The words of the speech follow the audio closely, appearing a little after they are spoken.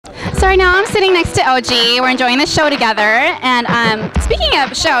So right now I'm sitting next to Ojie. We're enjoying the show together. And speaking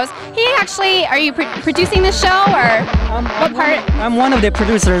of shows, are you producing this show or what part? I'm one of the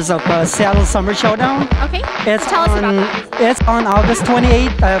producers of Seattle Summer Showdown. Okay. Tell us about that. It's on August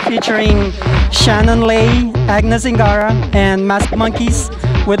 28th, featuring Shannon Leigh, Agnes Ingara, and Masked Monkeys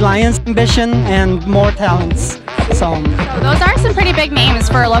with Lion's Ambition and more talents. So those are some pretty big names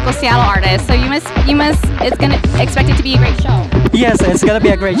for local Seattle artists. So it's gonna expect it to be a great show. Yes, it's gonna be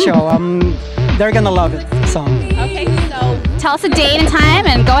a great show. They're gonna love it. So. Okay, so tell us a date and time,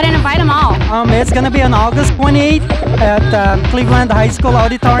 and go ahead and invite them all. It's gonna be on August 28th at Cleveland High School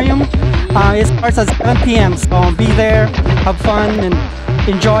Auditorium. It starts at 7 p.m. So be there, have fun, and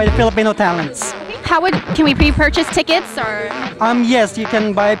enjoy the Filipino talents. Can we pre-purchase tickets or? Yes, you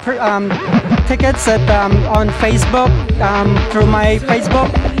can buy tickets on Facebook through my Facebook,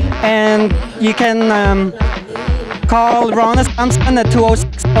 and you can call Rona Samson at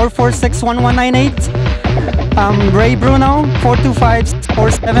 206-446-1198. Ray Bruno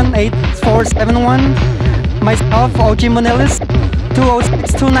 425-647-8471. Myself, Ojie Molinas,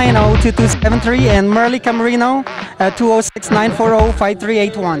 206-290-2273, and Merly Camerino at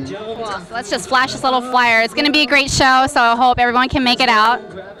 206-940-5381. Cool. So let's just flash this little flyer. It's going to be a great show, so I hope everyone can make it out.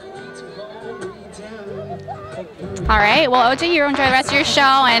 All right. Well, Ojie, you enjoy the rest of your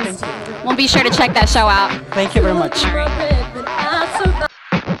show, and we'll be sure to check that show out. Thank you very much. All right.